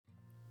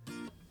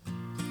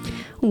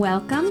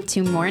Welcome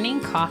to Morning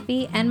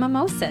Coffee and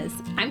Mimosas.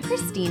 I'm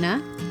Christina.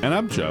 And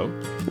I'm Joe.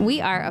 We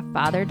are a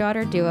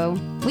father-daughter duo.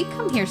 We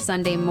come here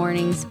Sunday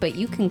mornings, but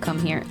you can come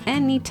here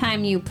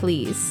anytime you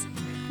please.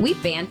 We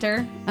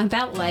banter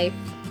about life,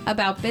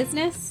 about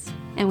business,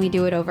 and we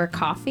do it over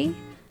coffee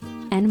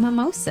and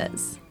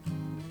mimosas.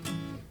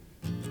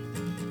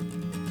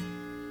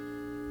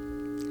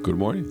 Good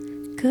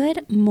morning.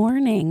 Good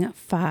morning,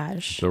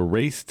 Faj. The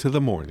race to the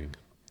morning.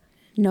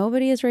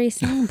 Nobody is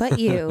racing but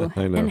you.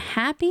 I know. And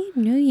Happy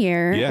New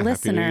Year,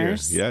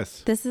 listeners. Happy New Year.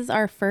 Yes. This is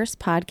our first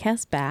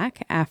podcast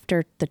back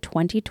after the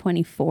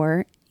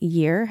 2024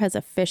 year has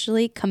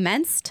officially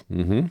commenced.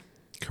 Mm-hmm.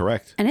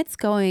 Correct. And it's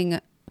going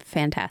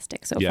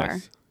fantastic so far.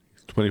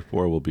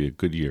 24 will be a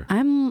good year.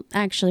 I'm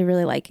actually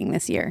really liking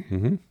this year.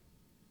 Mm-hmm.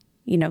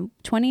 You know,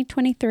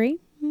 2023,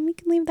 we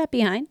can leave that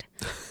behind.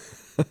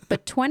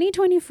 But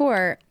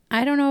 2024,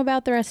 I don't know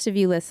about the rest of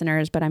you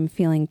listeners, but I'm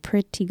feeling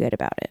pretty good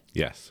about it.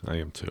 Yes, I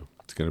am too.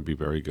 It's going to be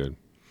very good.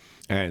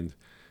 And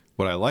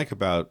what I like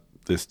about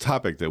this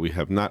topic that we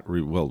have not, we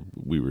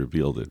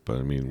revealed it, but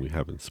I mean, we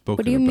haven't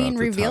spoken about it. What do you mean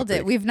revealed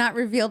it? We've not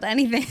revealed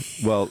anything.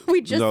 Well,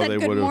 we just said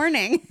good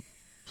morning.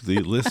 The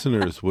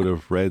listeners would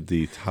have read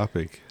the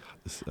topic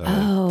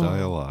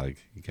dialogue.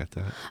 You get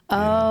that?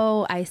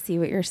 Oh, yeah. I see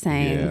what you're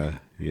saying.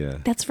 Yeah.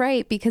 That's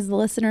right, because the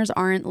listeners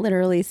aren't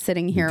literally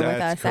sitting here with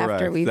us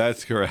after we've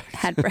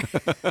had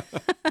breakfast.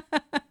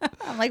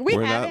 I'm like,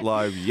 we're not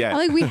live yet. I'm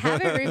like, we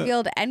haven't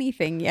revealed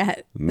anything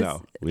yet.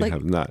 No, we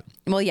have not.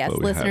 Well, yes,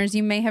 listeners,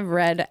 you may have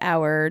read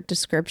our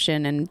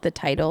description and the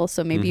title,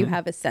 so maybe you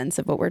have a sense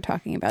of what we're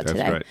talking about today.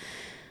 That's right.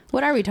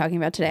 What are we talking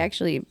about today? I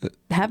actually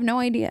have no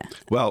idea.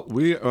 Well,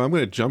 I'm going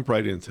to jump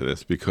right into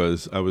this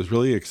because I was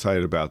really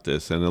excited about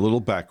this and a little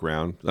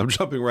background. I'm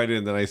jumping right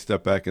in, then I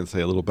step back and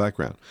say a little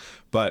background.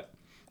 But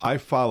I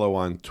follow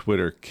on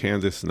Twitter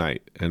Candace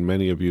Knight, and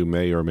many of you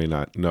may or may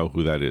not know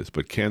who that is.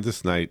 But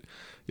Candace Knight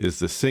is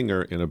the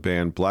singer in a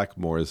band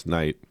Blackmore's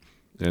Night,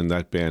 and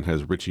that band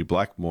has Richie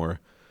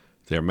Blackmore.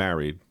 They're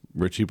married.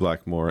 Richie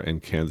Blackmore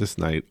and Candace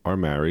Knight are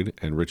married,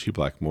 and Richie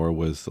Blackmore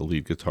was the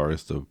lead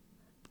guitarist of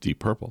Deep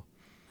Purple.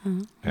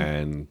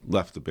 And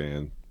left the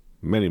band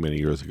many, many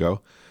years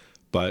ago,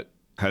 but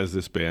has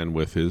this band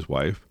with his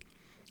wife.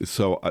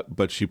 So,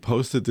 but she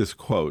posted this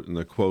quote, and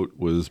the quote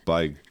was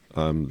by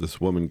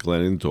this woman,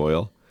 Glennon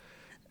Doyle.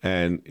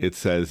 And it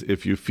says,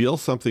 "If you feel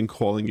something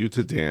calling you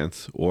to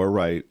dance or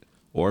write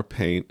or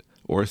paint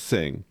or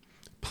sing,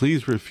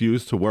 please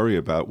refuse to worry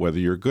about whether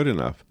you're good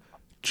enough.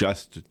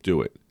 Just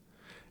do it."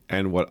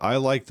 And what I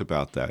liked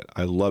about that,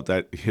 I love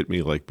that, hit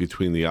me like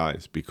between the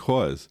eyes,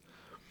 because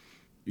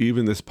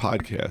even this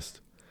podcast,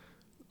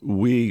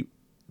 we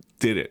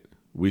did it.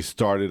 We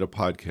started a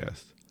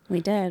podcast. We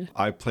did.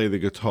 I play the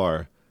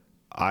guitar.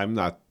 I'm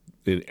not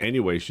in any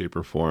way, shape,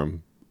 or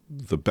form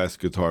the best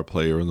guitar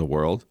player in the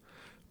world,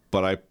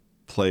 but I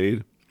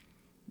played,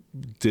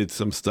 did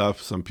some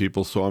stuff. Some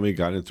people saw me,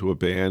 got into a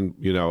band,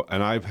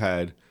 and I've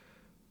had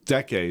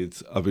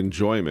decades of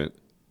enjoyment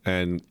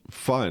and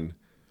fun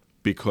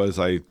because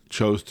I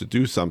chose to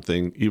do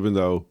something, even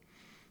though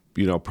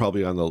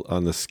probably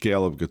on the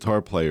scale of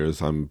guitar players,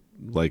 I'm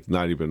like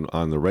not even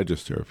on the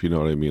register, if you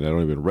know what I mean. I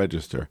don't even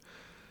register.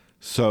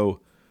 So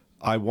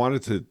I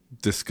wanted to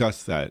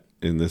discuss that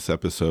in this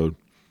episode,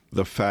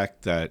 the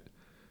fact that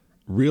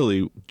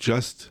really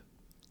just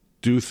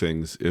do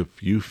things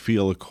if you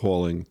feel a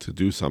calling to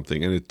do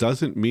something. And it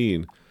doesn't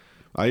mean,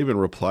 I even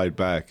replied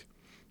back,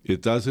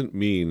 it doesn't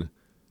mean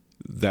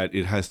that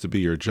it has to be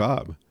your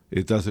job.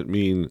 It doesn't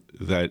mean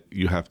that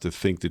you have to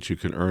think that you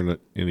can earn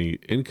any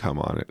income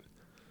on it.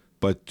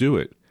 But do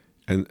it.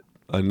 And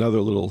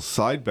another little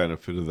side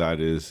benefit of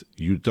that is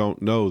you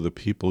don't know the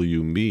people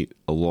you meet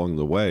along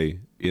the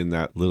way in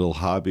that little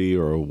hobby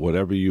or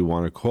whatever you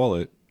want to call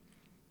it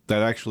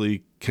that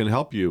actually can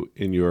help you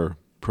in your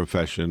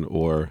profession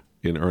or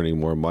in earning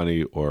more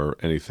money or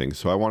anything.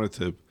 So I wanted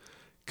to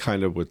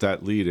kind of, with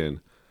that lead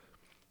in,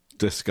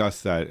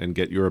 discuss that and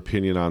get your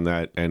opinion on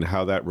that and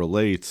how that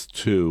relates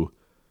to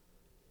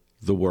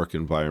the work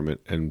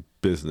environment and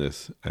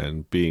business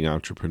and being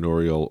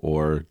entrepreneurial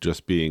or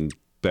just being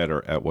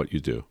better at what you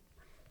do.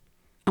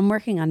 I'm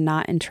working on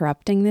not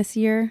interrupting this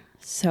year,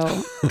 so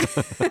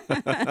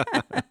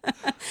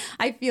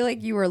I feel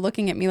like you were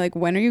looking at me like,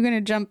 when are you going to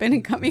jump in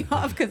and cut me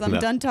off? Because I'm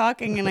done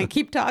talking and I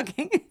keep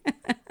talking.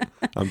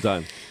 I'm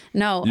done.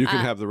 No, you can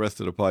have the rest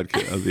of the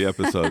podcast of the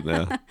episode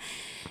now.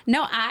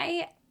 No,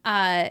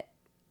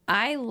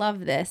 I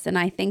love this, and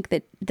I think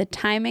that the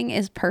timing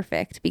is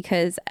perfect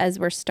because as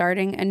we're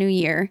starting a new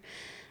year,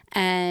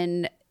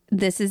 and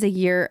this is a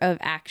year of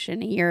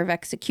action, a year of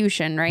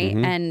execution, right?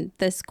 Mm-hmm. And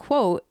this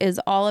quote is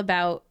all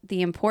about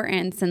the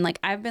importance. And like,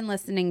 I've been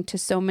listening to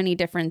so many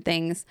different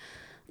things,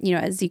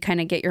 as you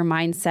kind of get your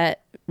mindset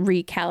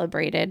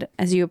recalibrated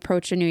as you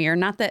approach a new year.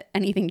 Not that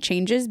anything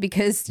changes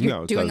because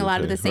you're doing a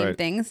lot of the same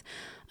things.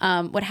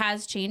 What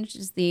has changed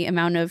is the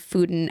amount of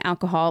food and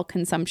alcohol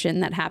consumption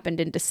that happened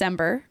in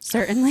December,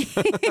 certainly.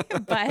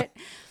 But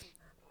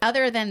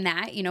other than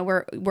that, you know,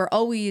 we're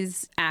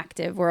always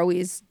active, we're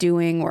always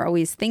doing, we're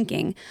always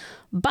thinking.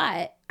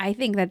 But I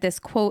think that this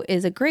quote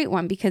is a great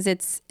one because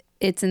it's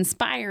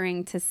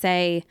inspiring to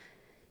say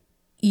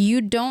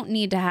you don't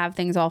need to have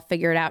things all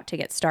figured out to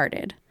get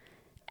started.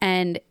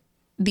 And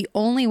the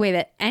only way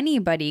that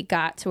anybody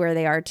got to where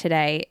they are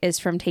today is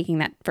from taking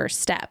that first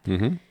step.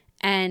 Mm-hmm.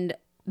 And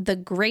the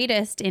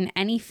greatest in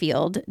any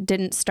field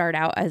didn't start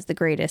out as the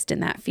greatest in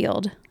that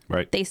field.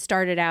 Right. They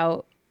started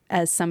out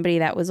as somebody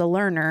that was a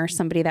learner,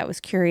 somebody that was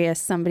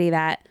curious, somebody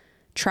that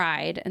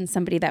tried, and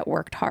somebody that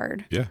worked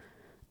hard. Yeah.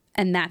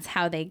 And that's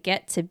how they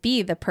get to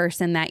be the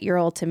person that you're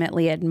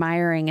ultimately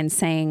admiring and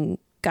saying,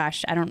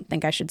 gosh, I don't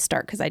think I should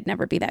start because I'd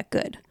never be that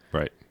good.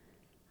 Right.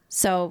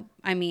 So,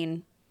 I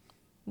mean,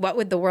 what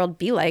would the world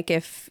be like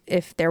if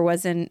there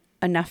wasn't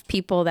enough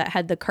people that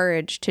had the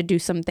courage to do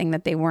something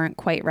that they weren't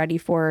quite ready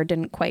for or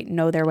didn't quite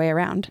know their way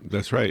around?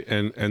 That's right.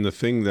 And the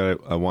thing that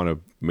I want to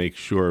make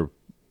sure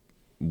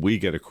we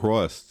get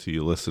across to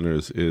you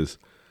listeners is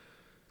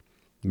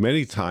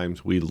many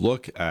times we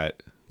look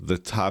at the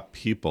top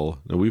people.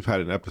 Now, we've had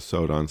an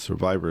episode on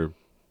survivorship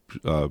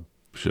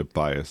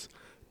bias,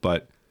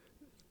 but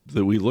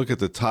we look at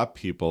the top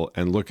people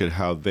and look at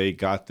how they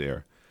got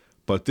there.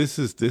 But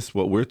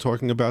what we're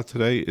talking about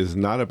today is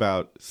not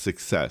about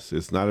success.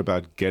 It's not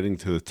about getting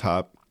to the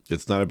top.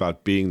 It's not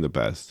about being the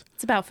best.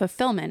 It's about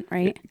fulfillment,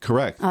 right?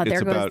 Correct. Oh,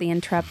 there goes the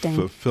interrupting.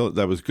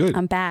 That was good.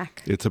 I'm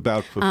back. It's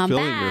about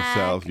fulfilling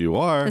yourself. You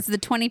are. This is the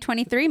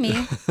 2023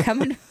 me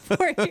coming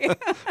for you.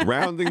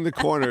 Rounding the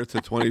corner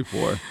to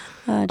 24.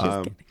 Just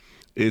kidding.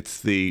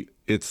 It's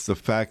the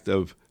fact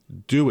of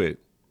do it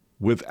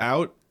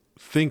without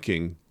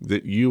thinking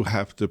that you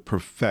have to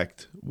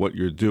perfect what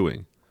you're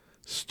doing.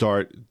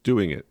 Start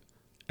doing it.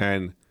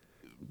 And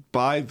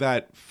by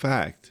that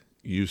fact,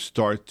 you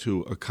start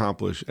to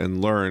accomplish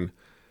and learn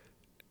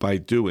by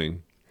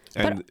doing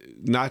and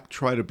not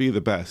try to be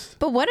the best.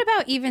 But what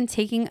about even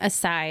taking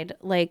aside,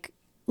 like,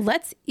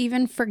 let's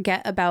even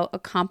forget about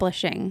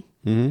accomplishing.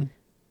 Mm-hmm.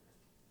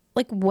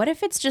 Like, what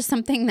if it's just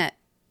something that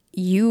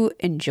you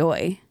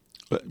enjoy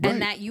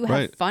and that you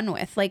have fun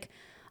with? Like,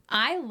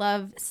 I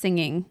love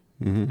singing.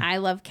 Mm-hmm. I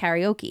love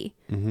karaoke.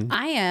 Mm-hmm.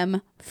 I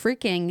am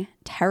freaking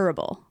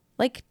terrible.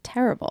 Like,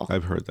 terrible.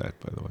 I've heard that,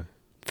 by the way.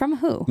 From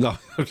who? No,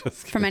 I'm just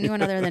kidding. From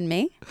anyone other than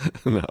me?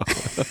 No.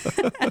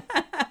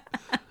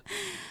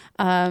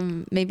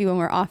 Maybe when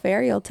we're off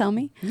air, you'll tell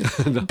me.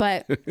 No.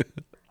 But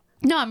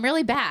no, I'm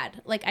really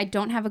bad. Like, I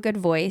don't have a good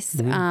voice.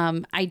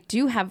 Mm-hmm. I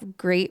do have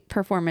great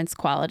performance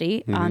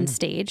quality on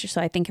stage. So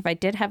I think if I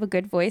did have a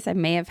good voice, I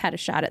may have had a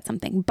shot at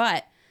something.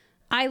 But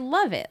I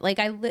love it. Like,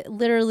 I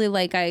literally,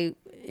 like, I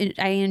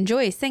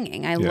enjoy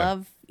singing. I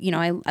love,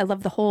 I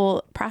love the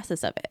whole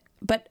process of it.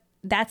 But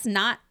that's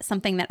not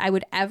something that I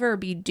would ever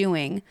be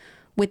doing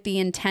with the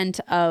intent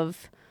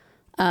of,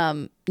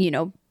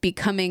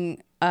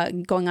 becoming,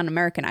 going on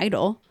American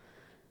Idol.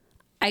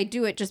 I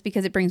do it just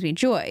because it brings me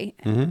joy.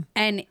 Mm-hmm.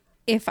 And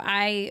if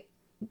I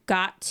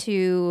got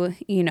to,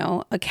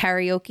 a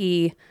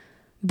karaoke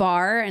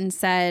bar and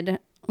said,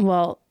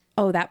 well,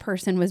 oh, that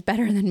person was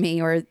better than me,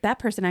 or that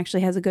person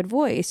actually has a good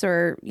voice,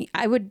 or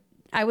I would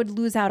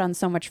lose out on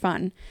so much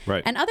fun.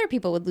 Right. And other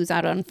people would lose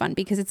out on fun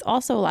because it's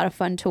also a lot of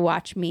fun to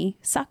watch me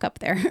suck up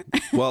there.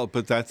 Well,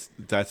 but that's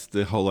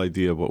the whole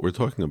idea of what we're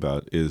talking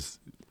about is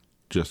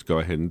just go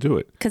ahead and do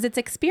it. Because it's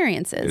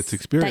experiences. It's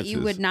experiences. That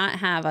you would not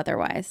have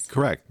otherwise.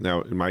 Correct.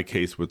 Now, in my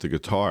case with the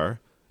guitar,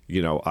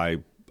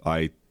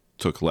 I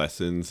took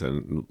lessons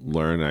and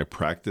learned, I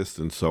practiced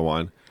and so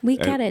on. We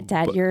get it,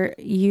 Dad.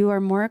 You are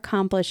more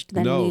accomplished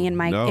than me in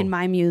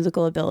my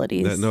musical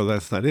abilities. No,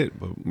 that's not it.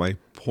 But my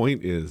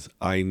point is,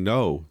 I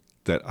know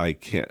that I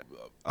can't.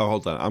 Oh,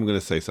 hold on. I'm going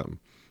to say something.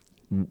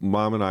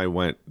 Mom and I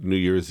went New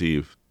Year's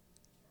Eve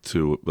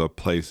to a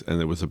place, and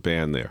there was a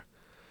band there,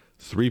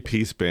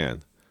 3-piece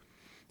band.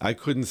 I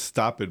couldn't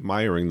stop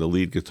admiring the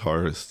lead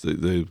guitarist,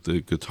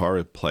 the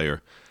guitar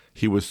player.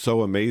 He was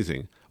so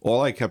amazing.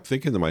 All I kept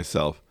thinking to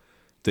myself,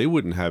 they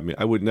wouldn't have me.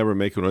 I would never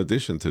make an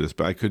audition to this,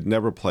 but I could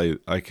never play.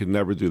 I could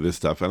never do this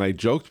stuff. And I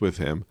joked with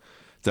him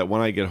that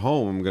when I get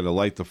home, I'm going to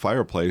light the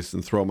fireplace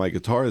and throw my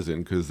guitars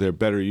in because they're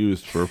better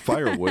used for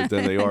firewood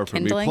than they are for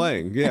me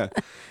playing. Yeah,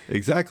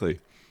 exactly.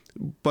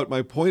 But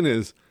my point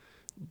is,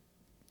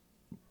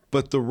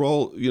 but the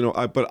role,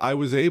 but I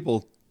was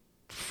able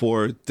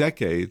for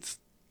decades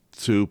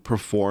to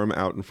perform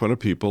out in front of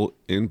people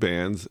in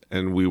bands,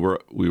 and we were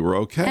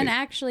okay. And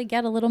actually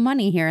get a little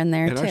money here and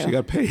there, and too. Actually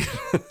got paid.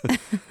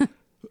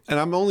 And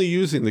I'm only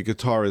using the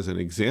guitar as an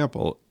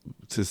example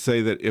to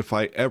say that if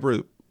I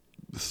ever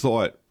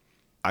thought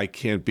I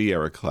can't be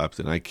Eric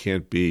Clapton, I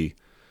can't be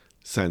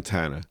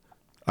Santana,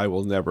 I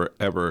will never,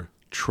 ever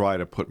try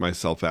to put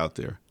myself out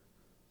there,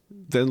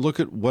 then look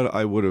at what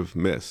I would have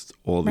missed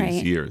all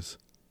these years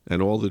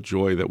and all the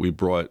joy that we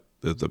brought,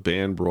 that the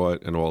band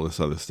brought, and all this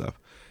other stuff.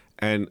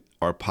 And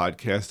our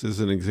podcast is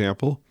an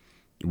example.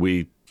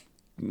 We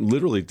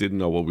literally didn't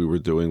know what we were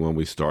doing when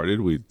we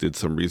started. We did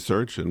some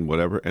research and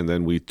whatever, and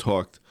then we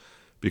talked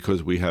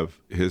because we have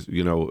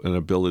an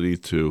ability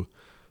to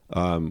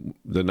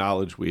the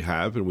knowledge we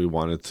have, and we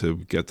wanted to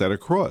get that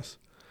across.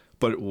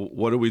 But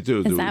what do we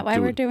do? Is that why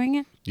we're doing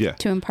it? Yeah.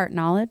 To impart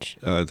knowledge?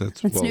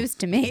 That's news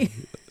to me.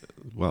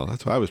 Well,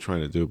 that's what I was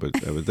trying to do,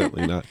 but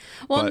evidently not.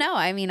 Well, no,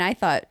 I mean, I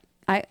thought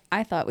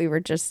we were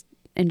just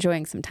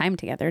enjoying some time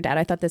together, Dad.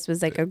 I thought this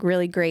was like a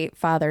really great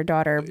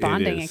father-daughter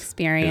bonding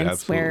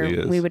experience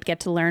where we would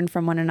get to learn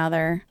from one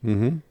another.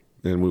 Mm-hmm.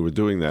 And we were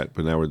doing that,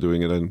 but now we're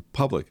doing it in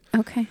public.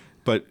 Okay.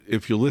 But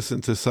if you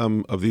listen to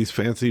some of these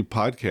fancy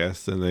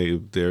podcasts, and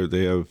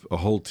they have a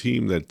whole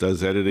team that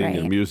does editing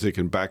and music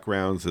and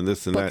backgrounds and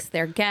this and Books that.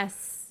 Their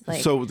guests.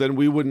 So then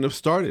we wouldn't have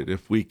started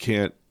if we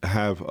can't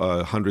have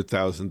a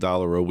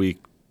 $100,000 a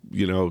week,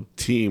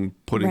 team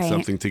putting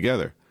something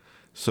together.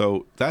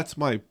 So that's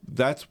why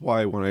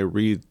when I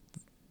read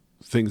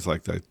things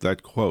like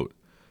that quote,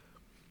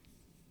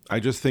 I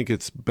just think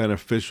it's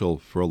beneficial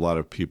for a lot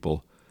of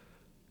people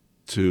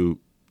to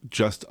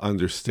just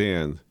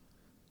understand.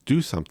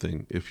 Do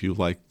something. If you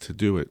like to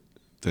do it,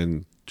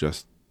 then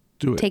just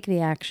do it. Take the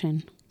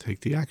action.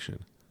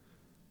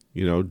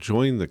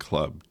 Join the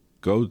club.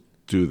 Go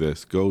do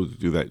this. Go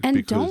do that.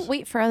 And don't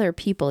wait for other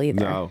people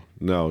either.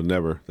 No,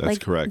 never. That's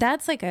correct.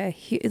 That's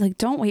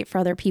don't wait for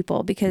other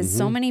people, because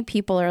so many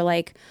people are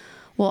like,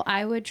 well,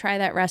 I would try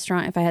that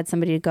restaurant if I had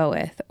somebody to go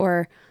with,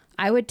 or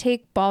I would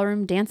take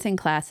ballroom dancing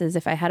classes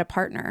if I had a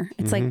partner.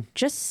 It's like,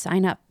 just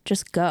sign up,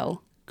 just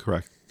go.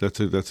 Correct. That's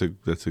a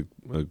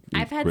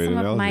I've had great some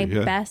analogy. of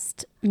my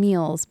best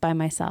meals by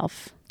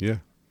myself. Yeah.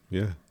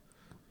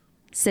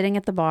 Sitting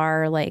at the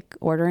bar, like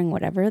ordering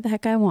whatever the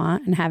heck I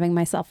want and having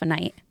myself a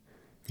night.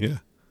 Yeah.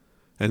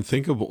 And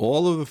think of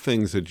all of the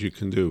things that you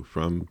can do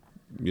from,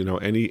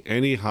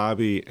 any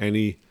hobby,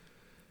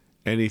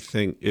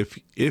 anything.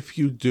 If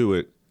you do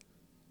it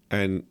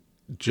and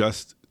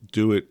just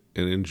do it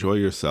and enjoy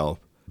yourself,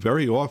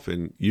 very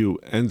often you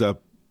end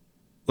up,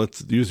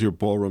 let's use your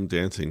ballroom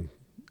dancing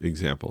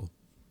example.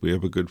 We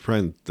have a good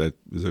friend that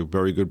is a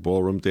very good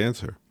ballroom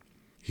dancer.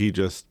 He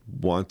just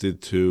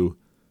wanted to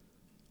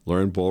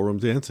learn ballroom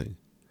dancing.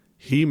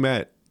 He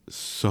met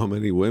so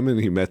many women.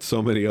 He met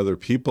so many other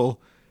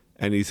people,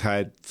 and he's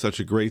had such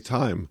a great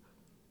time.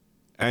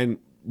 And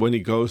when he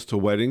goes to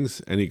weddings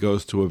and he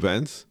goes to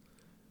events,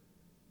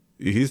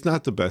 he's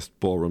not the best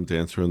ballroom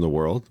dancer in the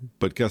world.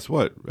 But guess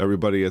what?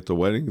 Everybody at the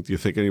wedding, do you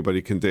think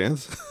anybody can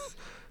dance?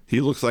 He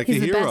looks like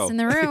He's a hero. He's the best in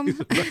the room. He's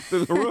the best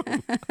in the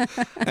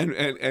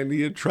room. and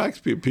he attracts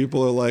people.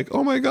 People are like,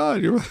 oh my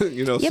God,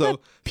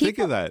 so think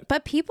of that.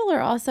 But people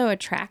are also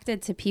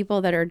attracted to people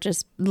that are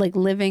just like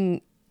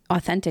living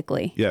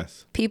authentically.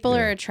 Yes. People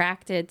are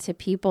attracted to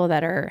people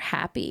that are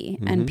happy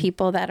and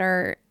people that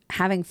are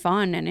having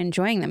fun and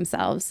enjoying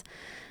themselves.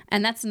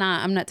 And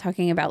I'm not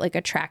talking about like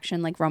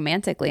attraction, like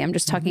romantically. I'm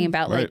just talking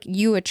about like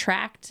you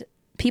attract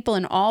people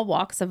in all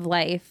walks of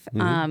life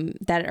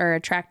that are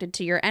attracted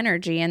to your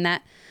energy and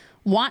that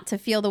want to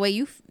feel the way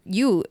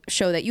you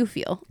show that you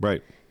feel.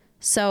 Right.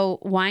 So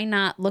why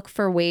not look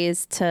for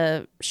ways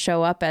to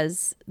show up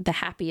as the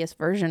happiest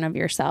version of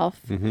yourself?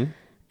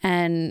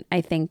 And I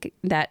think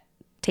that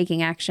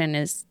taking action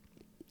is,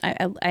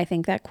 I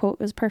think that quote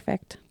was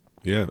perfect.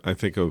 Yeah. I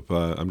think of,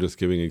 I'm just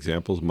giving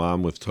examples,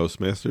 Mom with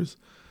Toastmasters.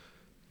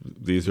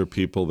 These are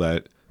people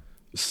that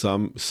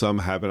some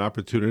have an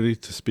opportunity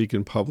to speak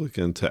in public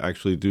and to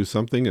actually do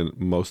something. And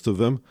most of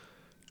them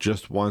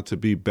just want to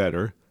be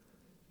better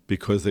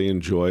because they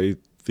enjoy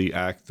the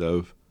act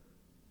of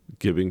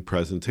giving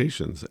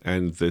presentations.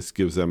 And this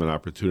gives them an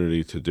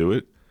opportunity to do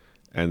it.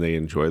 And they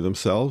enjoy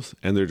themselves.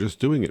 And they're just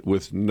doing it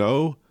with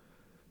no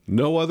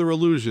other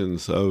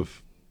illusions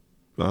of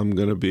I'm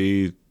going to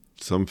be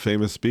some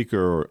famous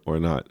speaker or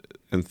not.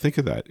 And think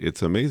of that.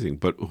 It's amazing.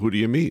 But who do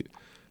you meet?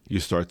 You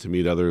start to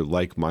meet other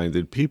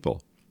like-minded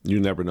people. You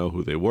never know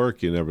who they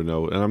work. You never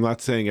know. And I'm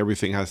not saying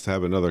everything has to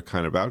have another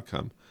kind of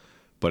outcome,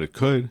 but it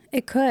could.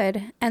 It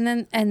could. And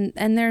then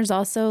and there's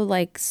also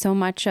like so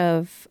much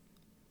of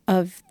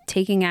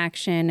taking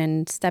action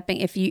and stepping.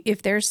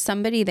 If there's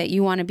somebody that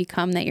you want to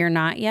become that you're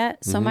not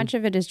yet, so much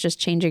of it is just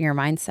changing your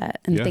mindset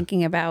and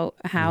thinking about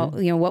how,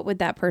 what would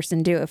that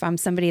person do if I'm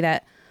somebody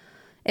like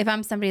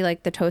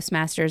the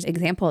Toastmasters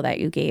example that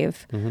you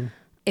gave.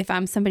 If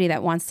I'm somebody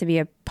that wants to be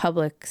a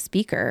public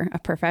speaker, a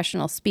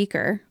professional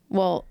speaker,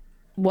 well,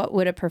 what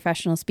would a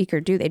professional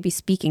speaker do? They'd be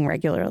speaking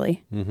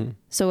regularly.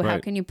 So how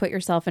can you put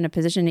yourself in a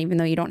position, even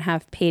though you don't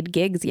have paid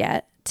gigs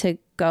yet, to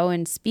go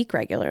and speak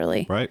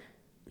regularly? Right.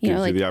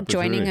 Like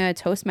joining a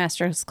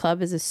Toastmasters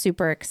club is a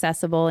super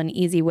accessible and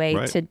easy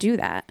way to do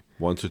that.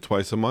 Once or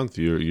twice a month,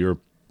 you're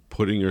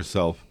putting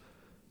yourself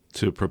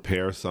to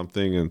prepare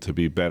something and to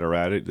be better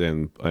at it,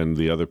 and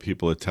the other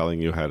people are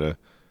telling you how to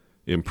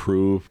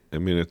improve. I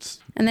mean, it's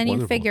and then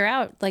wonderful. You figure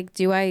out, like,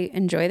 do I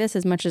enjoy this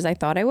as much as I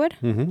thought I would?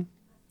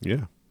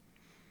 Yeah.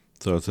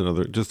 So it's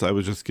another, I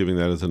was just giving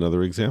that as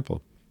another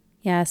example.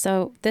 Yeah.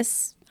 So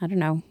this, I don't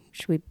know,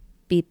 should we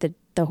beat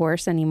the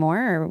horse anymore,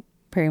 or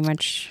pretty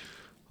much?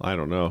 I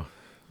don't know.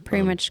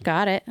 Pretty much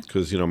got it.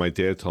 Because, my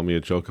dad told me a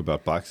joke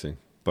about boxing,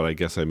 but I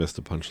guess I missed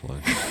the punchline.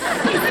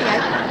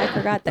 I I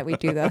forgot that we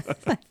do those.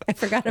 I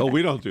forgot. Oh,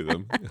 we don't do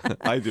them.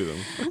 I do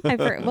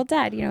them. Well,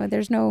 Dad,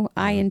 there's no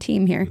I in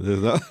team here.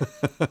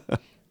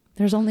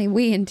 There's only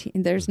we in team.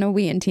 There's no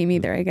we in team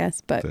either, I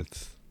guess. But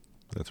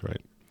that's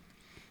right.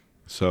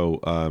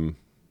 So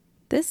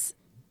this.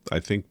 I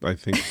think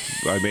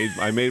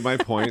I made my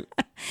point.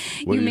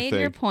 What you do made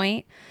your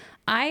point.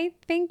 I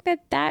think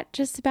that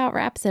just about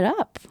wraps it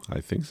up. I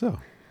think so.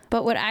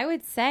 But what I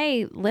would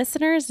say,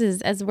 listeners,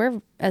 is as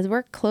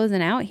we're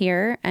closing out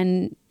here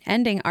and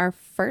ending our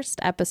first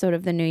episode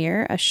of the new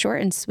year, a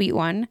short and sweet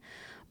one,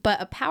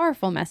 but a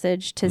powerful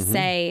message to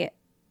say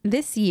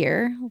this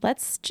year,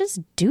 let's just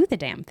do the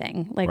damn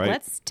thing. Like,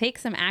 let's take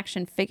some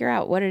action, figure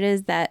out what it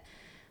is that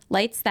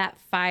lights that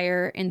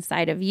fire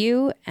inside of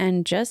you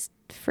and just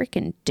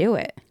freaking do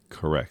it.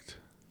 Correct.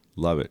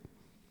 Love it.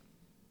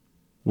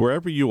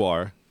 Wherever you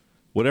are,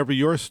 whatever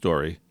your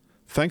story,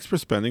 thanks for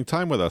spending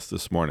time with us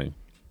this morning.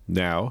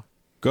 Now,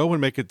 go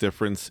and make a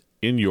difference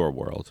in your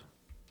world.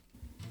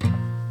 So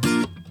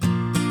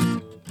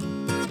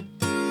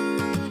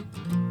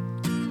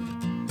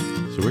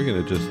we're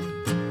going to just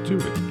do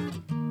it.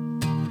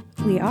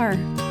 We are.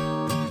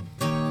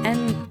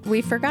 And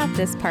we forgot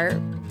this part.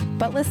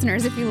 But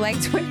listeners, if you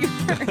liked what you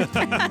heard,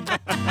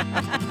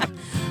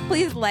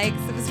 please like,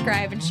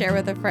 subscribe, and share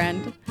with a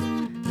friend.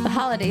 The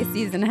holiday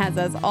season has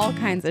us all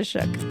kinds of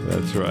shook.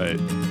 That's right.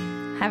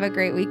 Have a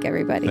great week,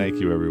 everybody. Thank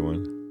you,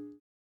 everyone.